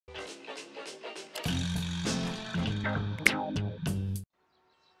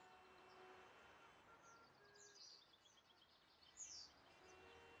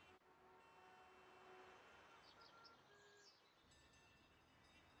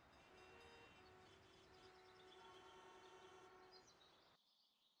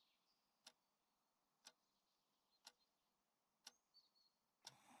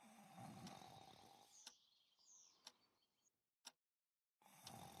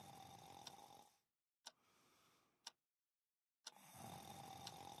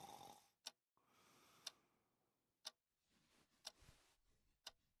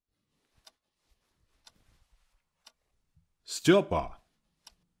Stepa,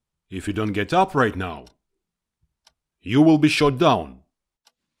 if you don't get up right now, you will be shot down.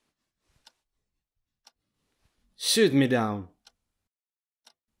 Shoot me down.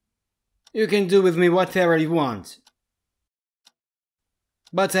 You can do with me whatever you want.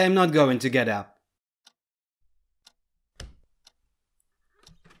 But I am not going to get up.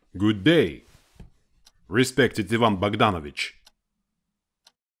 Good day, respected Ivan Bogdanovich.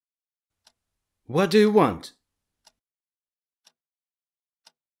 What do you want?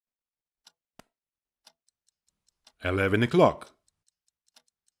 $11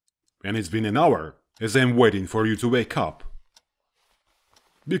 and it's been an hour as I'm waiting for you to wake up.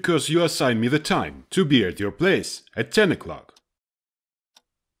 Because you assigned me the time to be at your place at 10 o'clock.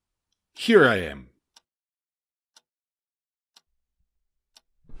 Here I am.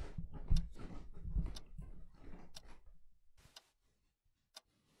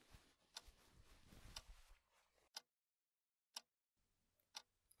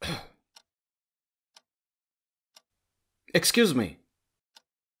 Excuse me.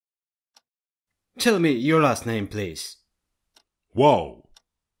 Tell me your last name, please. Wow,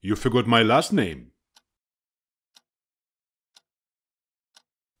 you forgot my last name.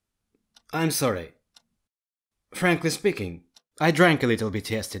 I'm sorry. Frankly speaking, I drank a little bit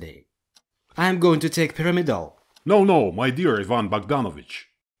yesterday. I'm going to take pyramidol. No, my dear Ivan Bogdanovich.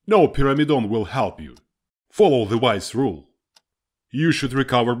 No pyramidon will help you. Follow the wise rule. You should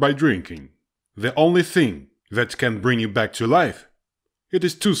recover by drinking. The only thing that can bring you back to life, it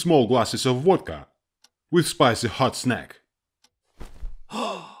is 2 small glasses of vodka with spicy hot snack.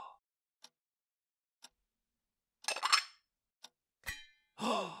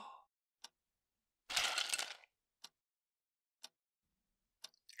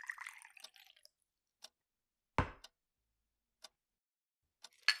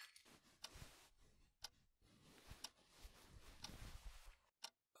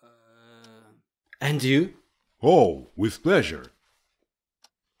 And you? Oh, with pleasure.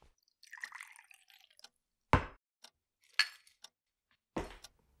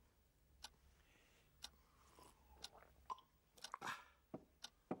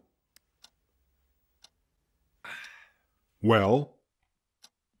 Well,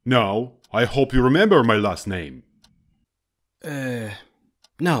 now I hope you remember my last name.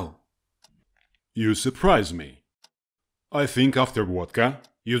 No. You surprise me. I think after vodka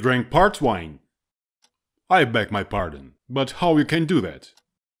you drank part wine. I beg my pardon, but how you can do that?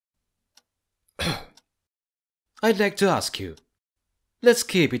 I'd like to ask you. Let's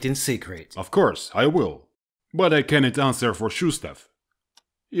keep it in secret. Of course, I will. But I cannot answer for Shustev.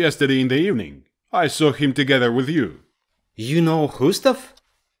 Yesterday in the evening, I saw him together with you. You know Gustav?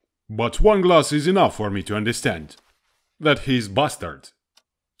 But 1 glass is enough for me to understand that he is bastard,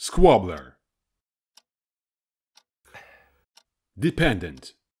 squabbler,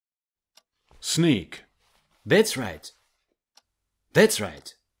 dependent, sneak. That's right. That's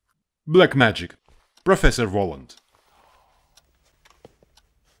right. Black magic, Professor Woland.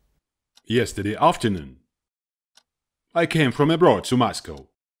 Yesterday afternoon, I came from abroad to Moscow.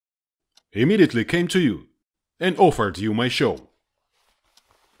 Immediately came to you and offered you my show.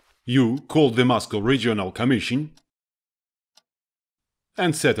 You called the Moscow Regional Commission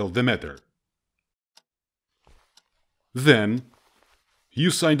and settled the matter. Then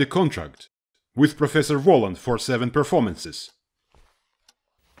you signed a contract with Professor Woland for 7 performances.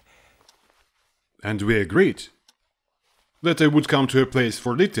 And we agreed that I would come to a place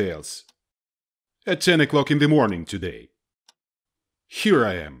for details at 10 o'clock in the morning today. Here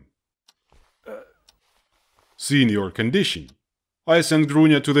I am. Seeing your condition, I sent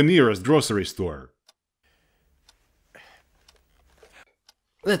Grunya to the nearest grocery store.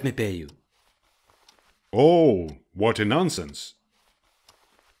 Let me pay you. Oh, what a nonsense.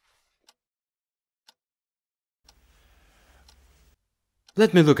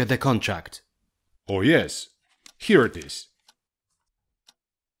 Let me look at the contract. Oh yes, here it is.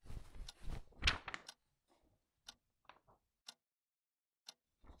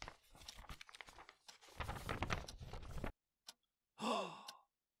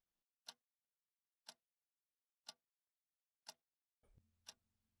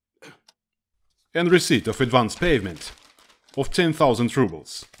 And receipt of advance payment of 10,000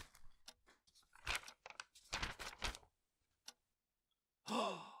 rubles.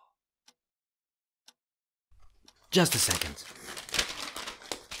 Just a second.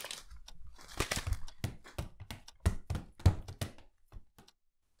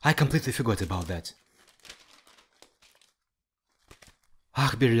 I completely forgot about that.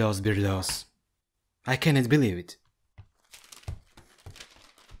 Ach, Berlioz. I cannot believe it.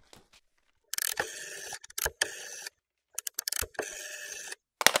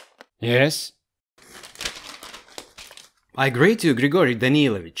 Yes? I greet you, Grigory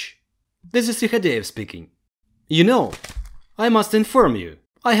Danilovich. This is Likhodeev speaking. You know, I must inform you,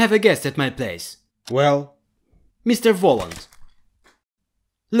 I have a guest at my place. Well, Mr. Woland.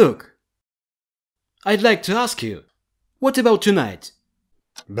 Look, I'd like to ask you, what about tonight?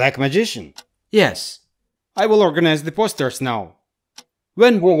 Black magician? Yes. I will organize the posters now.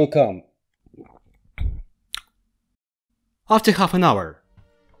 When will you come? After half an hour.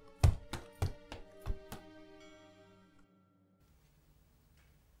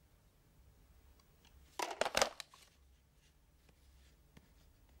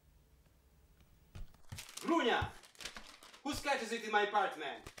 Grunya! Whose cat is it in my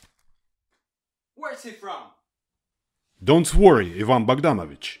apartment? Where's he from? Don't worry, Ivan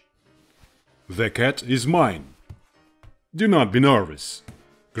Bogdanovich. The cat is mine. Do not be nervous.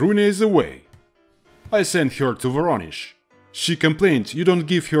 Grunya is away. I sent her to Voronezh. She complained you don't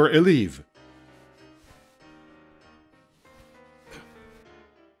give her a leave.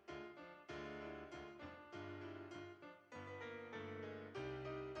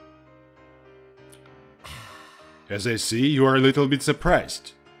 As I see, you are a little bit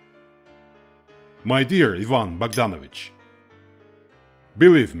surprised. My dear Ivan Bogdanovich,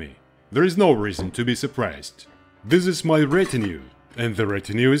 believe me, there is no reason to be surprised. This is my retinue, and the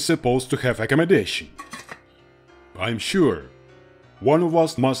retinue is supposed to have accommodation. I'm sure one of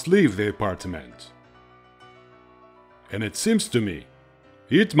us must leave the apartment. And it seems to me,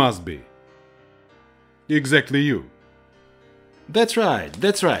 it must be exactly you. That's right,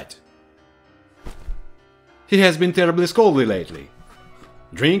 that's right. He has been terribly scolded lately.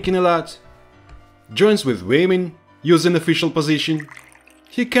 Drinking a lot, joins with women, using official position.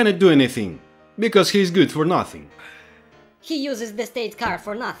 He cannot do anything, because he is good for nothing. He uses the state car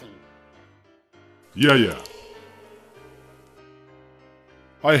for nothing. Yeah.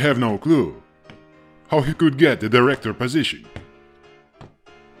 I have no clue how he could get the director position.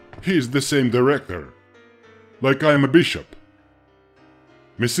 He is the same director, like I am a bishop.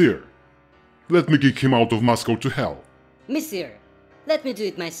 Monsieur, let me kick him out of Moscow to hell. Monsieur, let me do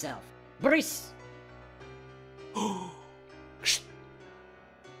it myself. Brice!